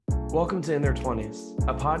Welcome to In Their 20s,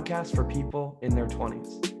 a podcast for people in their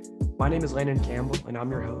 20s. My name is Landon Campbell, and I'm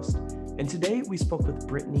your host. And today we spoke with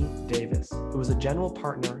Brittany Davis, who is a general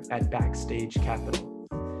partner at Backstage Capital.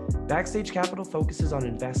 Backstage Capital focuses on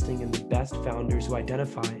investing in the best founders who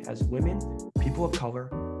identify as women, people of color,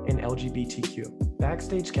 and LGBTQ.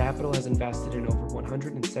 Backstage Capital has invested in over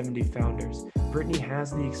 170 founders. Brittany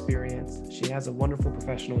has the experience, she has a wonderful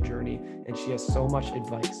professional journey, and she has so much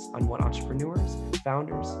advice on what entrepreneurs,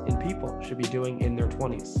 founders, and people should be doing in their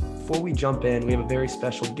 20s. Before we jump in, we have a very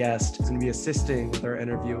special guest who's going to be assisting with our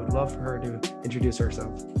interview. I'd love for her to introduce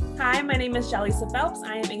herself. Hi, my name is Jalisa Phelps.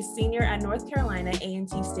 I am a senior at North Carolina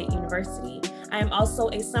A&T State University. I am also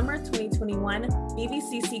a summer 2021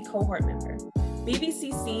 BVCC cohort member.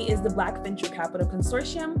 BVCC is the Black Venture Capital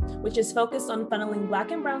Consortium, which is focused on funneling Black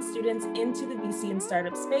and Brown students into the VC and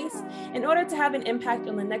startup space in order to have an impact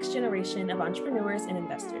on the next generation of entrepreneurs and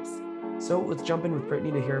investors. So let's jump in with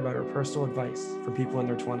Brittany to hear about her personal advice for people in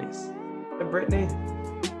their 20s. Hey, Brittany.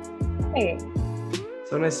 Hey.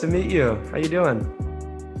 So nice to meet you. How you doing?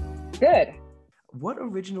 Good. What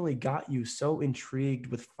originally got you so intrigued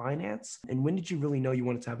with finance, and when did you really know you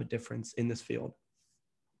wanted to have a difference in this field?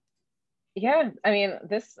 Yeah, I mean,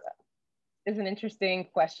 this is an interesting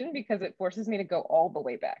question because it forces me to go all the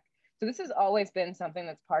way back. So this has always been something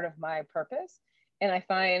that's part of my purpose. And I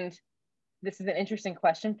find this is an interesting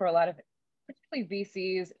question for a lot of particularly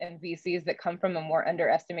VCs that come from a more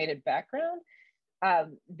underestimated background.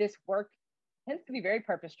 This work tends to be very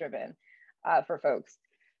purpose-driven for folks.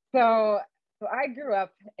 So I grew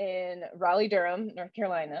up in Raleigh-Durham, North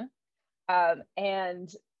Carolina, and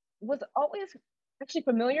was always actually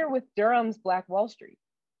familiar with Durham's Black Wall Street.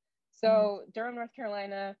 So Durham, North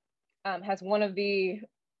Carolina has one of the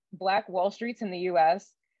Black Wall Streets in the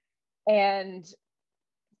US, and it's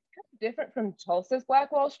kind of different from Tulsa's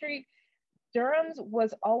Black Wall Street. Durham's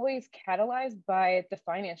was always catalyzed by the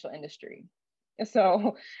financial industry.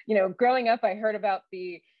 So, growing up, I heard about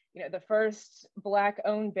the first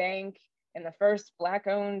Black-owned bank and the first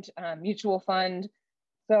Black-owned mutual fund.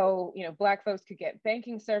 So, Black folks could get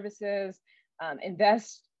banking services,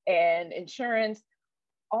 invest and insurance.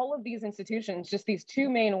 All of these institutions, just these two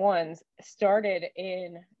main ones, started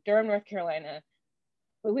in Durham, North Carolina,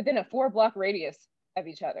 but within a 4-block radius of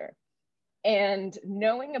each other. And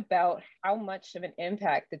knowing about how much of an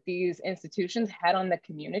impact that these institutions had on the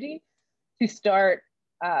community to start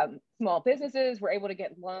small businesses, were able to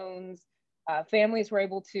get loans, families were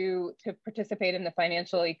able to participate in the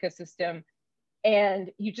financial ecosystem.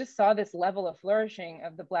 And you just saw this level of flourishing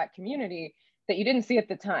of the Black community that you didn't see at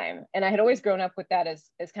the time. And I had always grown up with that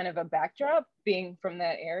as kind of a backdrop, being from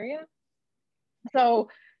that area. So,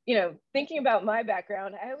 thinking about my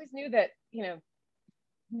background, I always knew that,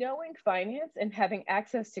 knowing finance and having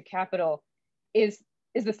access to capital is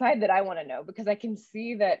the side that I want to know, because I can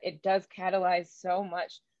see that it does catalyze so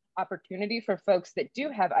much opportunity for folks that do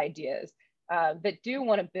have ideas, that do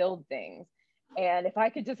want to build things. And if I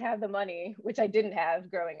could just have the money, which I didn't have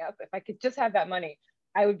growing up, if I could just have that money,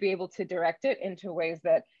 I would be able to direct it into ways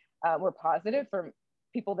that were positive for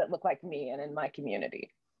people that look like me and in my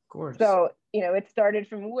community. Of course. So, it started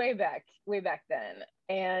from way back then.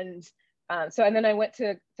 And and then I went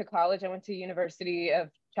to college. I went to University of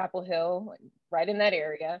Chapel Hill, right in that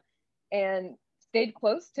area, and stayed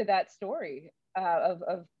close to that story of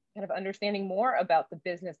kind of understanding more about the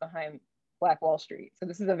business behind Black Wall Street. So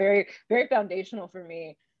this is a very, very foundational for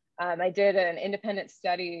me. I did an independent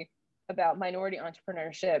study about minority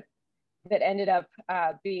entrepreneurship that ended up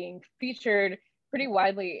being featured pretty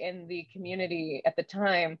widely in the community at the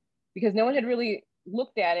time, because no one had really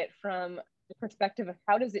looked at it from the perspective of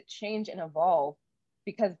how does it change and evolve?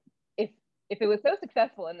 Because if it was so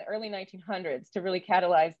successful in the early 1900s to really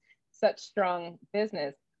catalyze such strong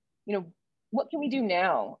business, what can we do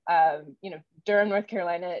now? Durham, North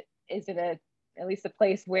Carolina is at least a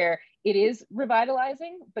place where it is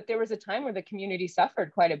revitalizing, but there was a time where the community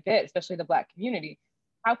suffered quite a bit, especially the Black community.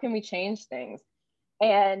 How can we change things?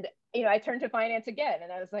 And, I turned to finance again,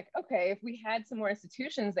 and I was like, okay, if we had some more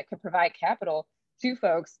institutions that could provide capital to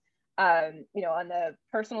folks, on the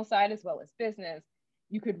personal side as well as business,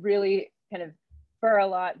 you could really kind of spur a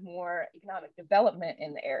lot more economic development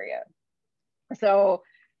in the area. So,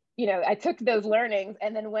 I took those learnings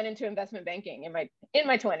and then went into investment banking in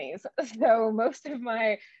my 20s. So most of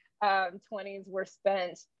my 20s were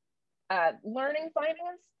spent learning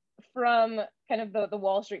finance from kind of the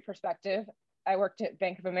Wall Street perspective. I worked at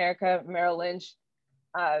Bank of America, Merrill Lynch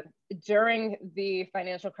during the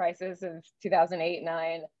financial crisis of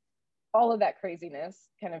 2008-9. All of that craziness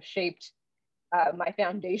kind of shaped my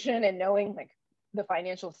foundation and knowing like the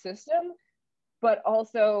financial system. but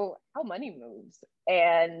also how money moves.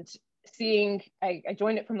 And seeing, I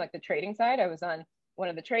joined it from like the trading side. I was on one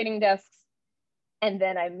of the trading desks, and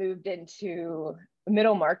then I moved into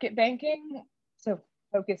middle market banking. So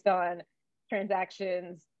focused on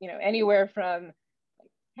transactions, anywhere from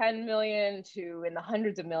 10 million to in the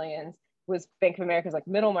hundreds of millions was Bank of America's like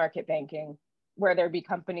middle market banking, where there'd be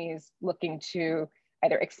companies looking to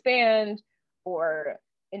either expand or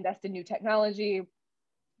invest in new technology,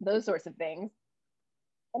 those sorts of things.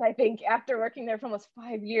 And I think after working there for almost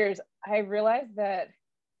 5 years, I realized that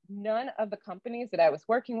none of the companies that I was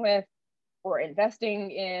working with or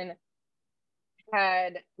investing in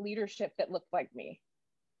had leadership that looked like me.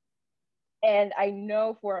 And I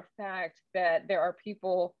know for a fact that there are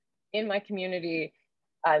people in my community,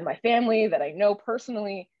 my family that I know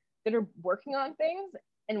personally that are working on things,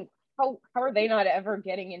 and how are they not ever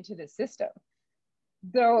getting into the system?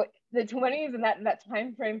 So the 20s and that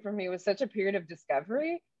time frame for me was such a period of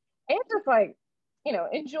discovery and just like,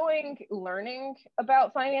 enjoying learning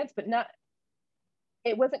about finance, but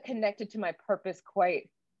it wasn't connected to my purpose quite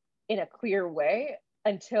in a clear way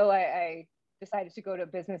until I decided to go to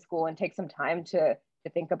business school and take some time to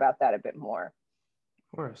think about that a bit more.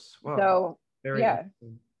 Of course. Wow. So Very yeah.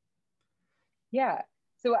 Yeah.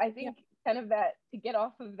 So I think kind of that, to get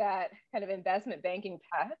off of that kind of investment banking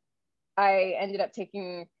path, I ended up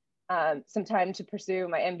taking some time to pursue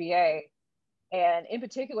my MBA. And in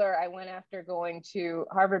particular, I went after going to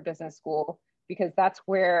Harvard Business School because that's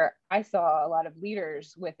where I saw a lot of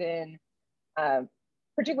leaders within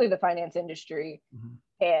particularly the finance industry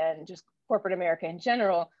and just corporate America in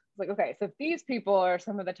general. It's like, okay, so if these people are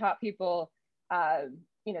some of the top people,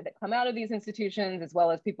 that come out of these institutions, as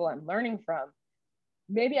well as people I'm learning from,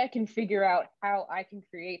 maybe I can figure out how I can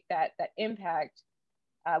create that impact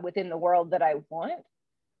within the world that I want.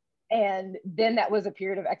 And then that was a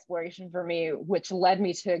period of exploration for me, which led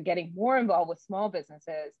me to getting more involved with small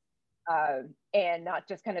businesses and not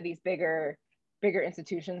just kind of these bigger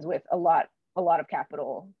institutions with a lot of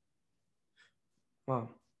capital. Wow.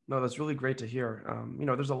 No, that's really great to hear.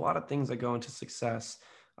 There's a lot of things that go into success.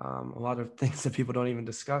 A lot of things that people don't even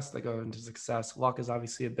discuss that go into success. Luck is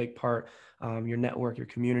obviously a big part, your network, your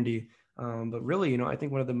community. But really, I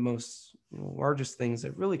think one of the most largest things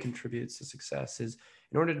that really contributes to success is,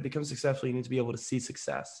 in order to become successful, you need to be able to see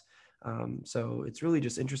success. So it's really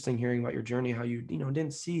just interesting hearing about your journey, how you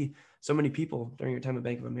didn't see so many people during your time at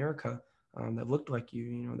Bank of America that looked like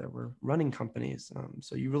you, that were running companies.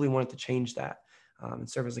 So you really wanted to change that and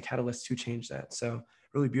serve as a catalyst to change that. So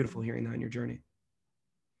really beautiful hearing that in your journey.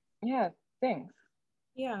 Yeah, thanks.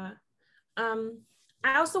 Yeah.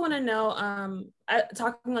 I also want to know,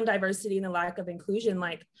 talking on diversity and the lack of inclusion,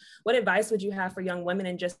 like what advice would you have for young women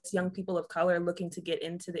and just young people of color looking to get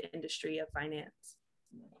into the industry of finance?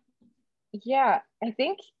 Yeah, I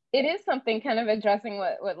think it is something kind of addressing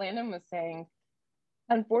what Landon was saying.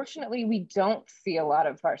 Unfortunately, we don't see a lot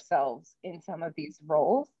of ourselves in some of these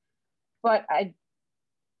roles, but I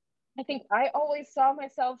think I always saw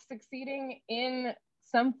myself succeeding in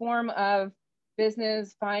some form of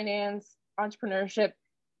business, finance, entrepreneurship,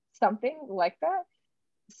 something like that.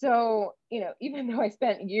 So, even though I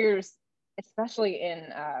spent years, especially in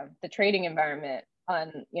the trading environment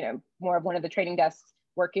on, more of one of the trading desks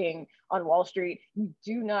working on Wall Street, you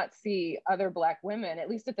do not see other Black women, at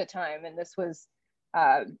least at the time. And this was,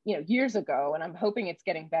 years ago, and I'm hoping it's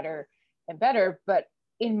getting better and better. But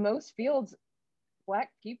in most fields, Black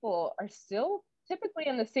people are still typically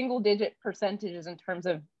in the single-digit percentages in terms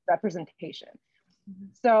of representation.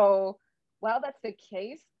 So while that's the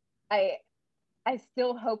case, I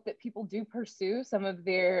still hope that people do pursue some of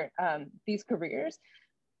their these careers.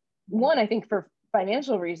 One, I think for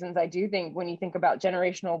financial reasons, I do think when you think about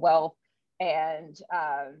generational wealth and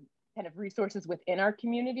kind of resources within our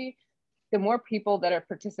community, the more people that are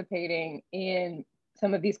participating in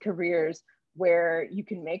some of these careers where you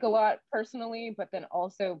can make a lot personally, but then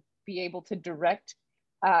also be able to direct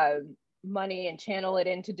money and channel it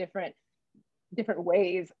into different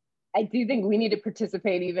ways. I do think we need to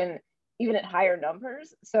participate even at higher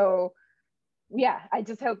numbers. So yeah, I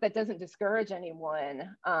just hope that doesn't discourage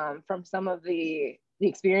anyone from some of the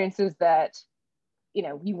experiences that,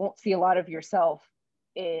 you won't see a lot of yourself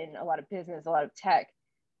in a lot of business, a lot of tech.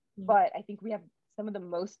 But I think we have some of the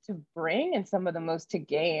most to bring and some of the most to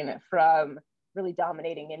gain from really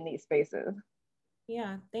dominating in these spaces.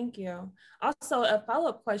 Yeah, thank you. Also, a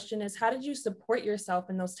follow-up question is, how did you support yourself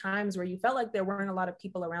in those times where you felt like there weren't a lot of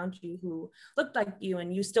people around you who looked like you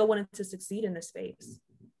and you still wanted to succeed in this space?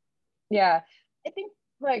 Yeah, I think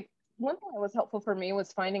like one thing that was helpful for me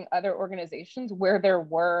was finding other organizations where there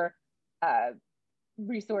were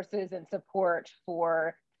resources and support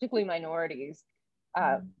for particularly minorities.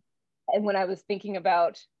 And when I was thinking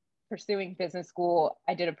about pursuing business school,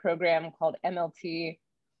 I did a program called MLT.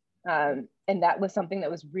 And that was something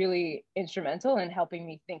that was really instrumental in helping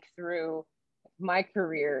me think through my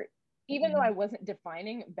career. Even though I wasn't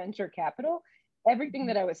defining venture capital, everything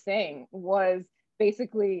that I was saying was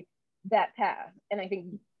basically that path. And I think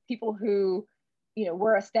people who,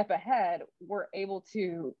 were a step ahead were able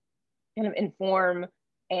to kind of inform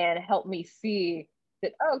and help me see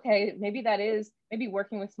that, oh, okay, maybe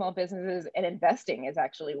working with small businesses and investing is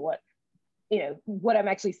actually what I'm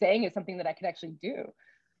actually saying is something that I could actually do.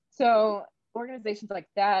 So organizations like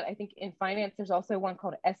that, I think in finance, there's also one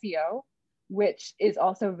called SEO, which is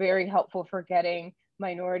also very helpful for getting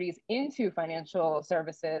minorities into financial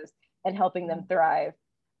services and helping them thrive.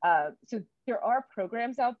 So there are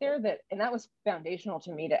programs out there and that was foundational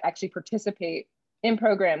to me to actually participate in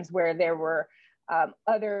programs where there were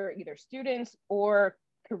other either students or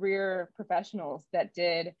career professionals that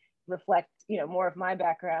did reflect, more of my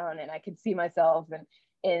background, and I could see myself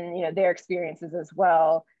in their experiences as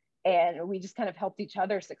well. And we just kind of helped each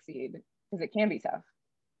other succeed because it can be tough.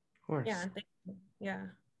 Of course. Yeah.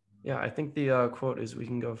 Yeah, I think the quote is, "We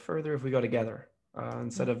can go further if we go together,"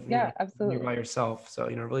 instead of absolutely. you're by yourself. So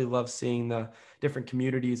really love seeing the different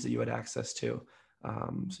communities that you had access to.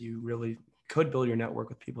 So you really could build your network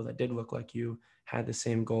with people that did look like you, had the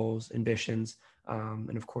same goals, ambitions,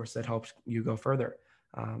 and of course that helped you go further.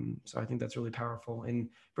 So I think that's really powerful.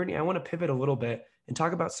 And Brittany, I want to pivot a little bit and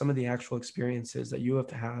talk about some of the actual experiences that you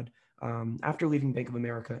have had after leaving Bank of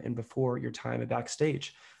America and before your time at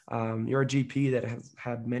Backstage. You're a GP that has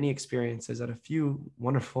had many experiences at a few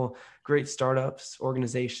wonderful, great startups,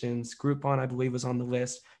 organizations. Groupon, I believe, was on the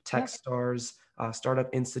list. Techstars, Startup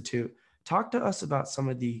Institute. Talk to us about some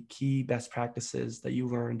of the key best practices that you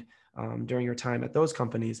learned during your time at those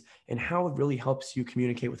companies and how it really helps you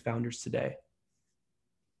communicate with founders today.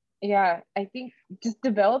 Yeah, I think just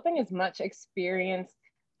developing as much experience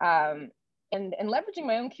and leveraging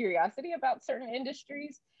my own curiosity about certain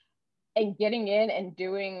industries and getting in and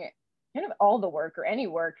doing kind of all the work or any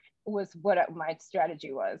work was what my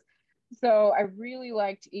strategy was. So I really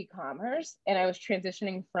liked e-commerce, and I was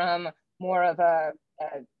transitioning from more of a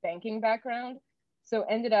banking background. So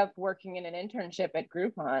ended up working in an internship at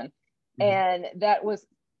Groupon. And that was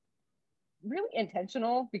really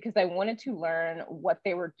intentional because I wanted to learn what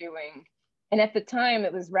they were doing. And at the time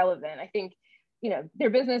it was relevant. I think, their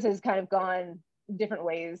business has kind of gone different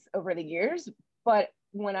ways over the years, but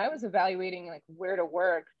when I was evaluating like where to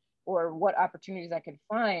work or what opportunities I could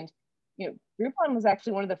find, Groupon was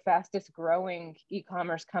actually one of the fastest growing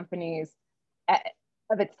e-commerce companies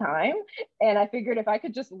of its time. And I figured if I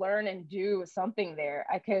could just learn and do something there,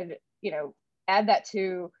 I could, add that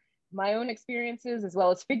to my own experiences, as well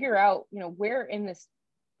as figure out, where in this,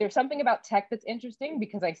 there's something about tech that's interesting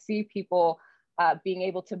because I see people being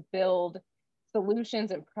able to build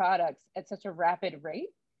solutions and products at such a rapid rate.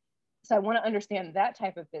 So I want to understand that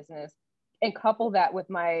type of business and couple that with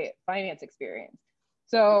my finance experience.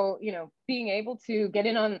 So, being able to get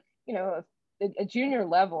in on, a junior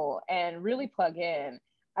level and really plug in.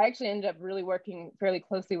 I actually ended up really working fairly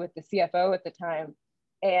closely with the CFO at the time.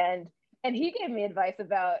 And he gave me advice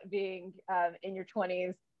about being in your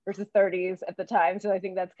 20s versus 30s at the time. So I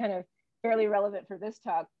think that's kind of fairly relevant for this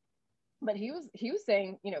talk. But he was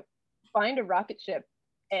saying, find a rocket ship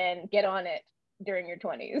and get on it during your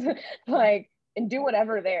 20s, and do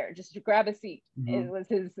whatever there. Just grab a seat. It was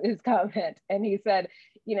his comment. And he said,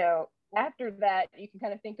 after that, you can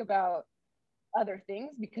kind of think about other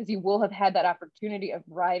things because you will have had that opportunity of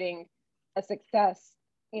riding a success,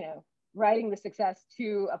 riding the success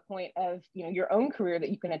to a point of, your own career that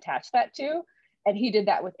you can attach that to. And he did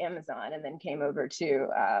that with Amazon and then came over to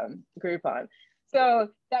Groupon. So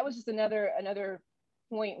that was just another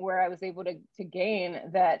point where I was able to gain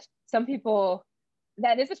that some people,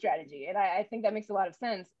 that is a strategy. And I think that makes a lot of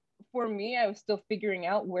sense. For me, I was still figuring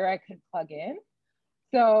out where I could plug in.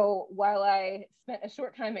 So while I spent a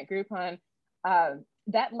short time at Groupon,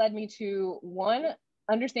 that led me to one,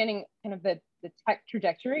 understanding kind of the tech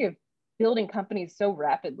trajectory of building companies so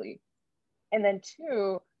rapidly. And then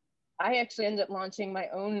two, I actually ended up launching my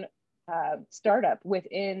own startup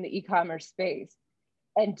within the e-commerce space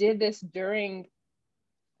and did this during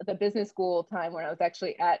the business school time when I was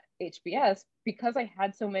actually at HBS because I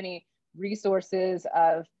had so many resources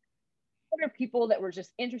of other people that were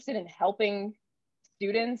just interested in helping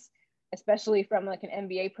students, especially from like an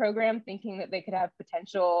MBA program, thinking that they could have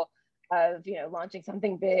potential of, launching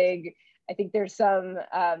something big. I think there's some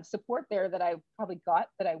support there that I probably got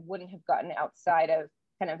that I wouldn't have gotten outside of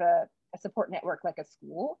kind of a a support network like a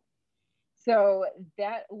school. So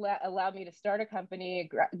that allowed me to start a company,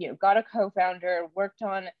 got a co-founder, worked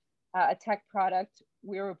on a tech product.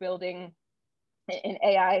 We were building an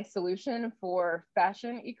AI solution for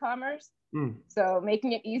fashion e-commerce. So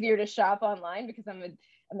making it easier to shop online, because I'm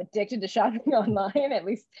addicted to shopping online. At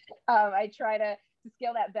least I try to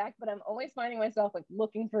scale that back, but I'm always finding myself like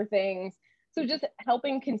looking for things. So just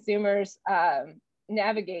helping consumers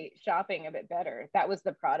navigate shopping a bit better. That was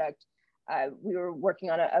the product. We were working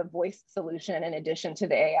on a voice solution in addition to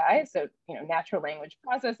the AI. So, natural language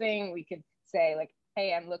processing, we could say like,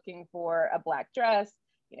 hey, I'm looking for a black dress,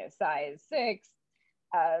 size 6.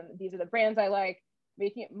 These are the brands I like,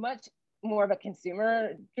 making it much more of a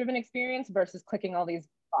consumer driven experience versus clicking all these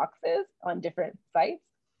boxes on different sites.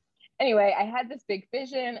 Anyway, I had this big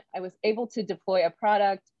vision. I was able to deploy a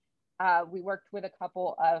product. We worked with a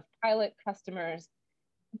couple of pilot customers,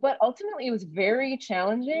 but ultimately it was very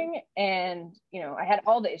challenging. And, I had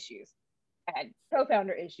all the issues. I had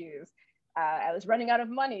co-founder issues. I was running out of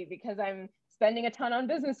money because I'm spending a ton on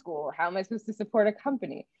business school. How am I supposed to support a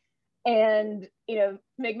company? And, to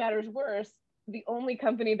make matters worse, the only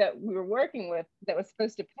company that we were working with that was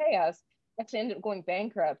supposed to pay us actually ended up going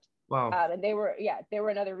bankrupt. Wow. And they were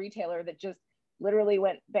another retailer that just literally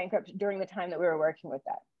went bankrupt during the time that we were working with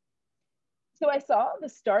that. So I saw the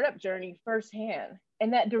startup journey firsthand,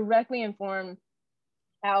 and that directly informed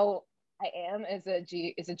how I am as a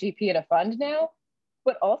GP at a fund now,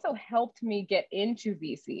 but also helped me get into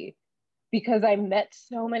VC, because I met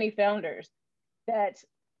so many founders that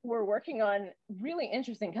were working on really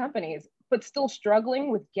interesting companies, but still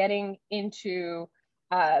struggling with getting into,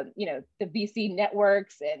 the VC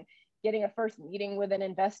networks and getting a first meeting with an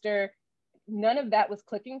investor. None of that was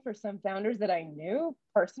clicking for some founders that I knew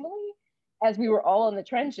personally, as we were all in the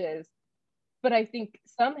trenches. But I think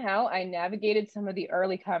somehow I navigated some of the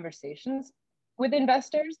early conversations with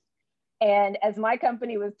investors. And as my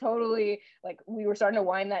company was totally like, we were starting to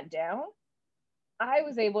wind that down, I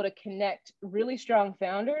was able to connect really strong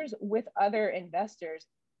founders with other investors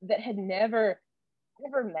that had never,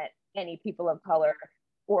 ever met any people of color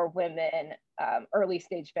or women, early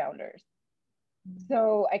stage founders.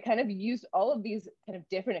 So I kind of used all of these kind of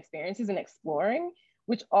different experiences in exploring,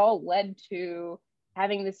 which all led to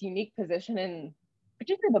having this unique position in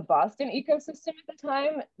particularly the Boston ecosystem at the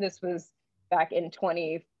time. This was back in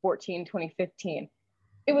 2014, 2015.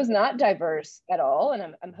 It was not diverse at all.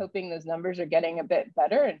 And I'm hoping those numbers are getting a bit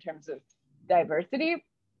better in terms of diversity.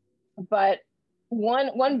 But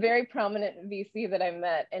one very prominent VC that I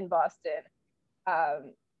met in Boston,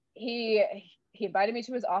 he invited me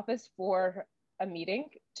to his office for a meeting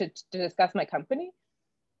to discuss my company.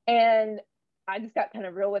 And I just got kind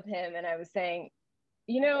of real with him. And I was saying,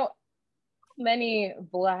 many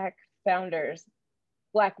Black founders,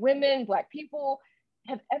 Black women, Black people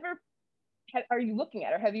are you looking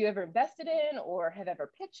at, or have you ever invested in, or have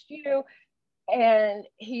ever pitched you? And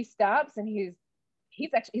he stops, and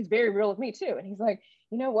he's very real with me too. And he's like,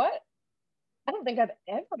 you know what? I don't think I've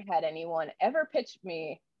ever had anyone ever pitch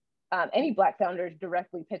me, any Black founders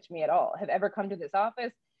directly pitch me at all, have ever come to this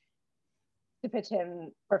office to pitch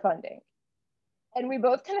him for funding. And we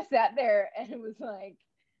both kind of sat there, and it was like,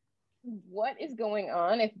 what is going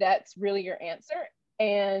on if that's really your answer?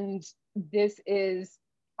 And this is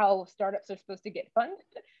how startups are supposed to get funded,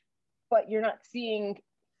 but you're not seeing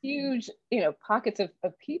huge, pockets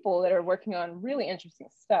of people that are working on really interesting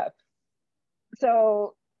stuff.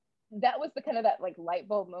 So that was the kind of that like light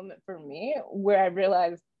bulb moment for me, where I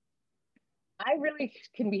realized I really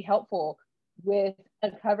can be helpful with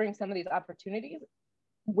uncovering some of these opportunities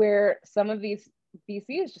where some of these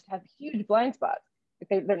VCs just have huge blind spots.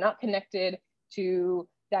 They're not connected to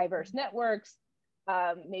diverse networks.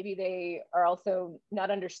 Maybe they are also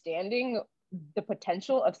not understanding the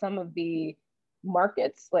potential of some of the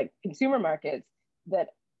markets, like consumer markets, that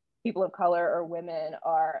people of color or women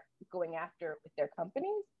are going after with their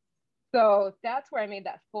companies. So that's where I made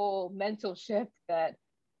that full mental shift that,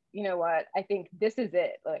 you know what, I think this is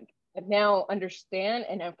it. Like, I now understand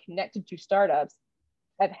and I'm connected to startups.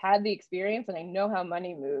 I've had the experience and I know how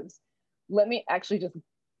money moves. Let me actually just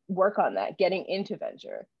work on that, getting into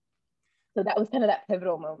venture. So that was kind of that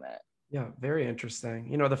pivotal moment. Yeah, very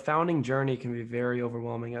interesting. The founding journey can be very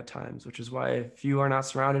overwhelming at times, which is why if you are not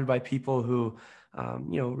surrounded by people who,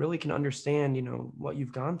 really can understand, what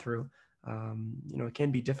you've gone through, it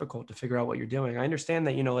can be difficult to figure out what you're doing. I understand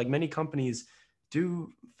that, like many companies do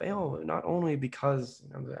fail, not only because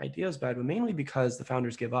the idea is bad, but mainly because the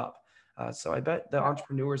founders give up. So I bet the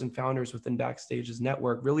entrepreneurs and founders within Backstage's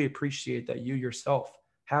network really appreciate that you yourself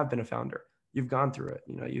have been a founder. You've gone through it.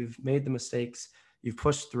 You've made the mistakes, you've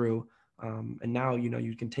pushed through. And now,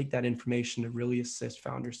 you can take that information to really assist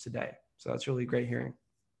founders today. So that's really great hearing.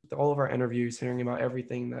 With all of our interviews, hearing about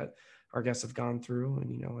everything that our guests have gone through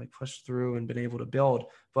and, like pushed through and been able to build.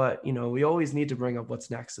 But, we always need to bring up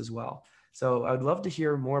what's next as well. So I'd love to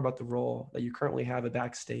hear more about the role that you currently have at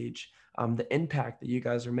Backstage, the impact that you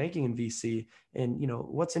guys are making in VC, and,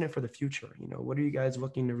 what's in it for the future. What are you guys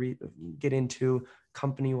looking to get into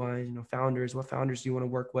company-wise, founders, what founders do you want to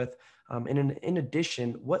work with? And in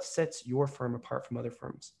addition, what sets your firm apart from other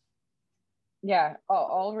firms? Yeah,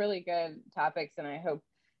 all really good topics. And I hope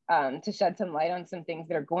to shed some light on some things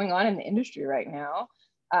that are going on in the industry right now,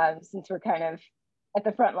 since we're kind of at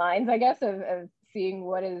the front lines, I guess, of seeing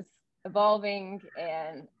what is evolving,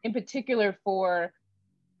 and in particular for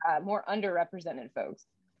more underrepresented folks.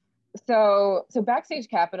 So Backstage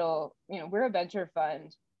Capital, we're a venture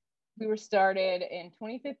fund. We were started in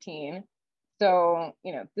 2015. So,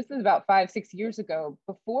 this is about 5-6 years ago,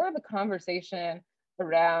 before the conversation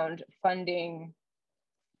around funding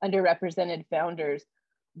underrepresented founders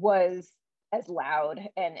was as loud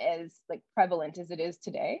and as prevalent as it is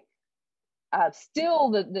today. Still,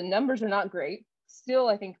 the numbers are not great. Still,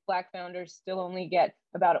 I think Black founders still only get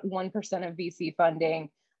about 1% of VC funding.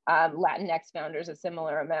 Latinx founders a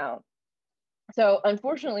similar amount. So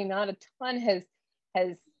unfortunately, not a ton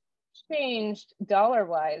has changed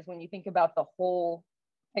dollar-wise when you think about the whole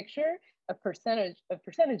picture of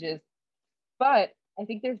percentages. But I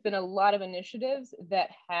think there's been a lot of initiatives that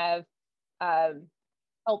have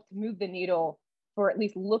helped move the needle for at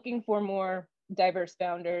least looking for more diverse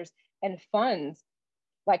founders, and funds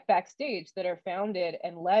like Backstage that are founded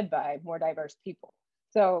and led by more diverse people.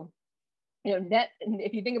 So,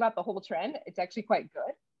 if you think about the whole trend, it's actually quite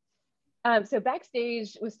good. So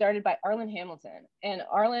Backstage was started by Arlen Hamilton, and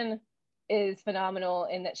Arlen is phenomenal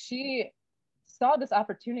in that she saw this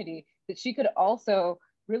opportunity that she could also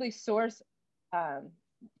really source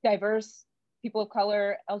diverse people of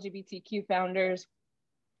color, LGBTQ founders,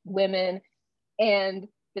 women, and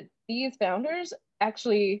that these founders,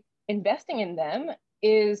 actually investing in them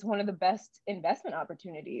is one of the best investment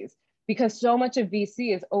opportunities, because so much of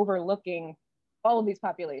VC is overlooking all of these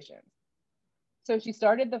populations. So she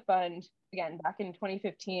started the fund again back in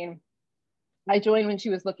 2015. I joined when she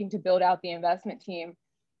was looking to build out the investment team.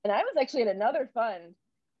 And I was actually at another fund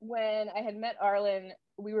when I had met Arlen.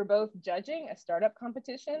 We were both judging a startup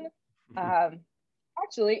competition.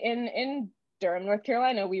 Actually in Durham, North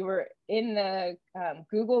Carolina, we were in the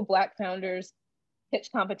Google Black Founders pitch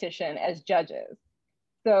competition as judges.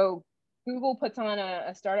 So Google puts on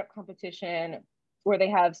a startup competition where they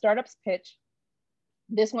have startups pitch.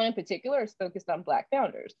 This one in particular is focused on Black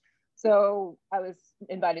founders. So I was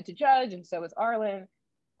invited to judge, and so was Arlen.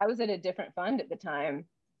 I was at a different fund at the time,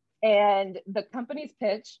 and the companies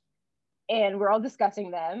pitch, and we're all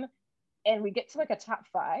discussing them, and we get to a top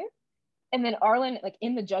 5, and then Arlen,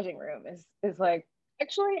 in the judging room, is like,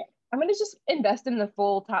 actually, I'm going to just invest in the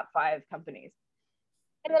full top 5 companies.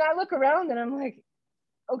 And then I look around and I'm like,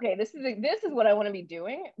 okay, this is what I want to be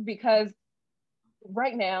doing, because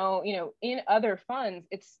right now, in other funds,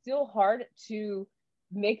 it's still hard to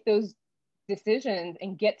make those decisions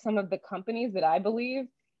and get some of the companies that I believe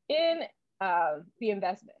in the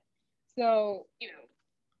investment. So,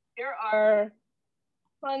 there are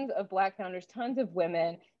tons of Black founders, tons of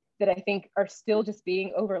women that I think are still just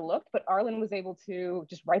being overlooked, but Arlen was able to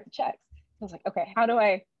just write the checks. I was like, okay, how do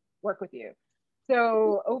I work with you?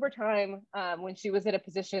 So over time, when she was at a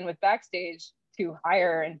position with Backstage to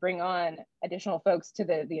hire and bring on additional folks to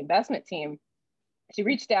the investment team, she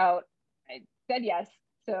reached out. I said yes.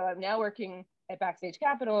 So I'm now working at Backstage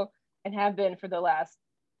Capital and have been for the last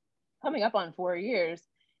coming up on 4 years.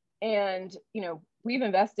 And, we've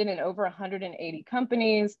invested in over 180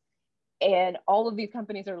 companies, and all of these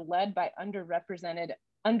companies are led by underrepresented,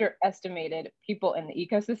 underestimated people in the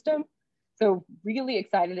ecosystem. So really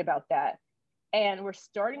excited about that. And we're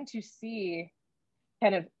starting to see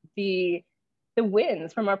kind of the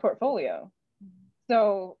wins from our portfolio.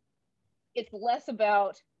 So it's less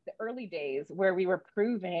about the early days where we were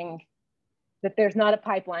proving that there's not a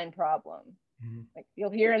pipeline problem. Mm-hmm.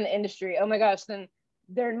 You'll hear in the industry, oh my gosh, then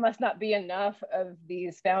there must not be enough of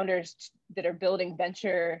these founders that are building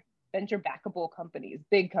venture backable companies,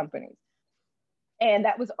 big companies. And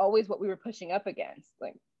that was always what we were pushing up against.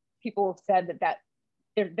 People said that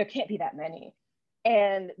there can't be that many.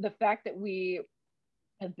 And the fact that we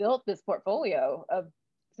have built this portfolio of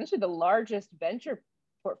essentially the largest venture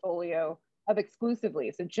portfolio of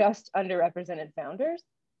exclusively, so just underrepresented founders,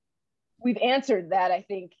 we've answered that, I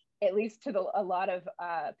think, at least to a lot of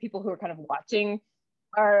people who are kind of watching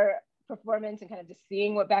our performance and kind of just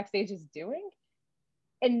seeing what Backstage is doing.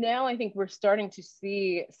 And now I think we're starting to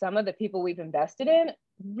see some of the people we've invested in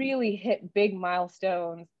really hit big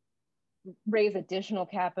milestones, raise additional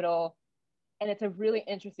capital. And it's a really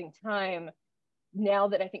interesting time now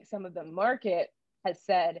that I think some of the market has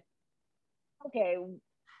said, okay,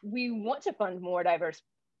 we want to fund more diverse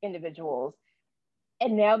individuals.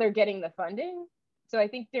 And now they're getting the funding. So I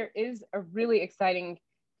think there is a really exciting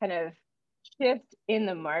kind of shift in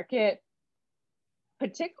the market,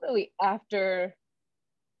 particularly after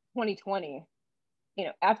 2020,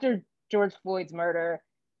 after George Floyd's murder,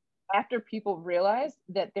 after people realized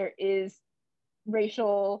that there is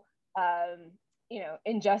racial,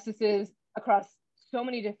 injustices across so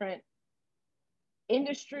many different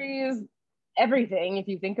industries, everything, if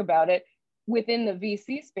you think about it, within the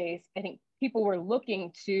VC space, I think people were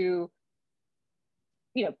looking to,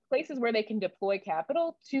 places where they can deploy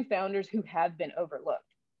capital to founders who have been overlooked.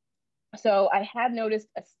 So I have noticed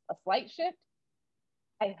a slight shift.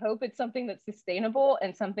 I hope it's something that's sustainable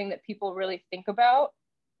and something that people really think about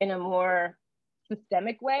in a more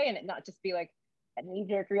systemic way, and it not just be like a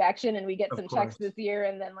knee-jerk reaction and we get some checks this year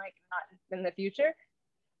and then like not in the future.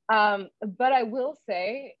 But I will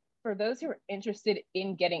say, for those who are interested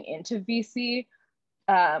in getting into VC,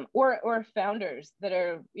 or founders that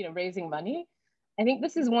are raising money, I think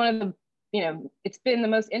this is one of the it's been the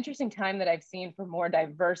most interesting time that I've seen for more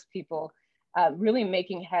diverse people really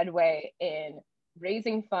making headway in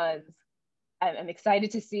raising funds. I'm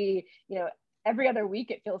excited to see, every other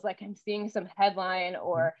week it feels like I'm seeing some headline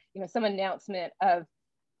or some announcement of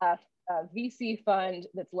a VC fund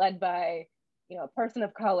that's led by a person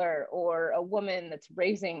of color or a woman that's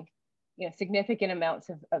raising significant amounts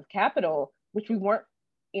of capital, which we weren't,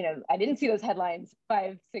 I didn't see those headlines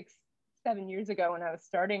 5, 6, 7 years ago when I was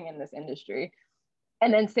starting in this industry.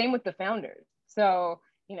 And then same with the founders. So,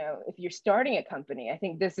 if you're starting a company, I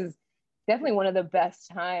think this is definitely one of the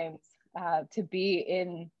best times to be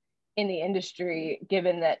in the industry,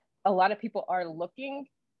 given that a lot of people are looking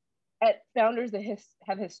at founders that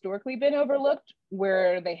have historically been overlooked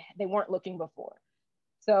where they weren't looking before.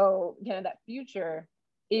 So, that future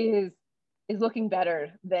is looking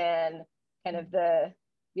better than kind of the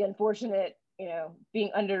unfortunate,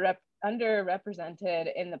 being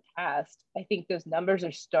underrepresented in the past. I think those numbers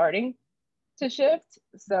are starting to shift.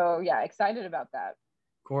 So yeah, excited about that.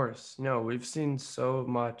 Of course. No, we've seen so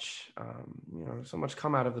much, so much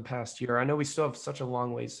come out of the past year. I know we still have such a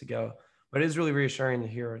long ways to go, but it is really reassuring to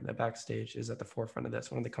hear that Backstage is at the forefront of this,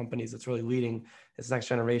 one of the companies that's really leading this next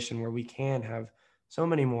generation, where we can have so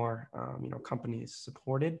many more, companies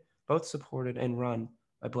both supported and run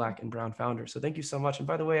by Black and Brown founders. So thank you so much. And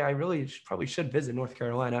by the way, I really probably should visit North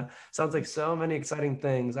Carolina. Sounds like so many exciting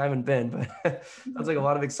things. I haven't been, but sounds like a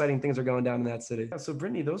lot of exciting things are going down in that city. So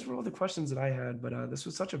Brittany, those were all the questions that I had, but this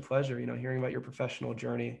was such a pleasure, hearing about your professional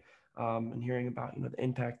journey and hearing about, the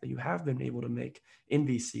impact that you have been able to make in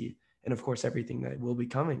VC, and of course, everything that will be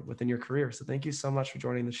coming within your career. So thank you so much for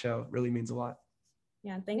joining the show. It really means a lot.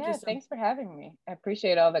 Yeah, thank you. Thanks for having me. I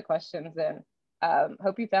appreciate all the questions, and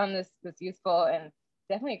hope you found this useful, and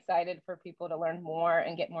definitely excited for people to learn more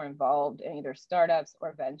and get more involved in either startups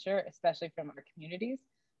or venture, especially from our communities.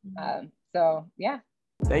 So yeah.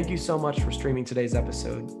 Thank you so much for streaming today's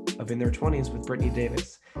episode of In Their 20s with Brittany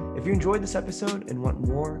Davis. If you enjoyed this episode and want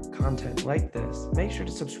more content like this, make sure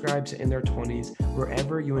to subscribe to In Their 20s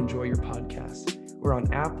wherever you enjoy your podcasts. We're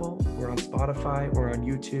on Apple, we're on Spotify, we're on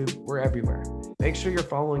YouTube, we're everywhere. Make sure you're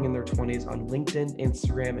following In Their 20s on LinkedIn,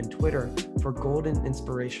 Instagram, and Twitter for golden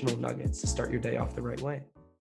inspirational nuggets to start your day off the right way.